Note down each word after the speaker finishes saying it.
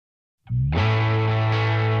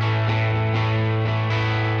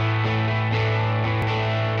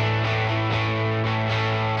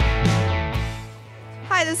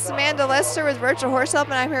Hi, this is Amanda Lester with Virtual Horse Help,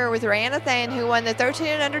 and I'm here with Raeanna Thayn, who won the 13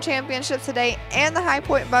 and under championships today and the High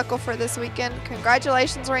Point Buckle for this weekend.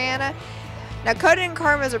 Congratulations, Raeanna. Now, Coda and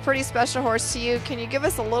Karma is a pretty special horse to you. Can you give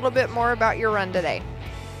us a little bit more about your run today?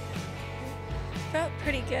 Felt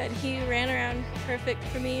pretty good. He ran around perfect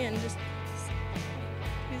for me and just,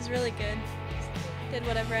 he was really good. Did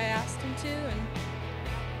whatever I asked him to. And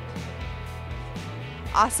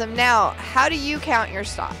Awesome. Now, how do you count your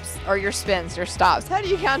stops, or your spins, your stops? How do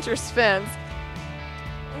you count your spins?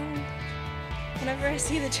 Whenever I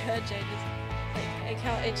see the judge, I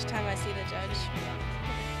count each time I see the judge.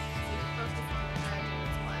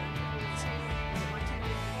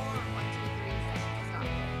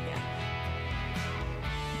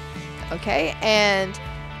 Okay, and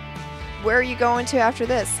where are you going to after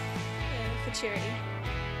this? For charity.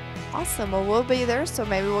 Awesome. Well, we'll be there, so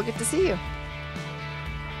maybe we'll get to see you.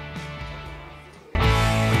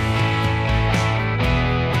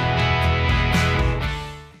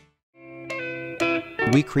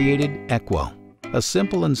 We created Equo, a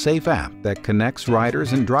simple and safe app that connects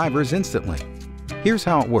riders and drivers instantly. Here's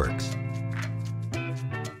how it works.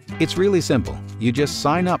 It's really simple. You just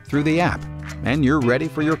sign up through the app, and you're ready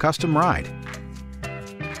for your custom ride.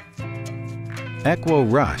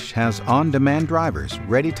 SWRHA has on-demand drivers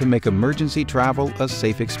ready to make emergency travel a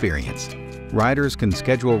safe experience. Riders can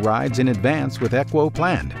schedule rides in advance with Equo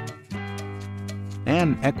Planned.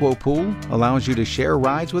 And Equo Pool allows you to share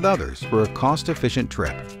rides with others for a cost-efficient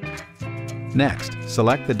trip. Next,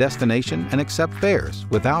 select the destination and accept fares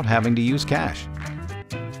without having to use cash.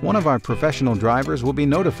 One of our professional drivers will be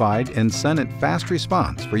notified and send a fast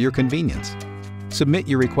response for your convenience. Submit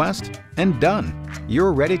your request, and done!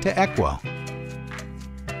 You're ready to Equo.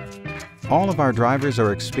 All of our drivers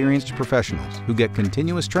are experienced professionals who get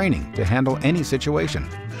continuous training to handle any situation.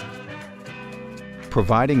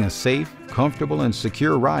 Providing a safe, comfortable, and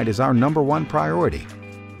secure ride is our #1 priority.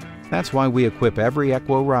 That's why we equip every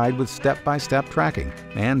Equo ride with step-by-step tracking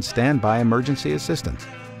and standby emergency assistance.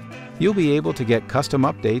 You'll be able to get custom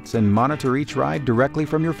updates and monitor each ride directly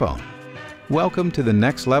from your phone. Welcome to the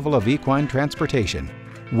next level of equine transportation.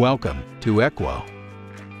 Welcome to Equo.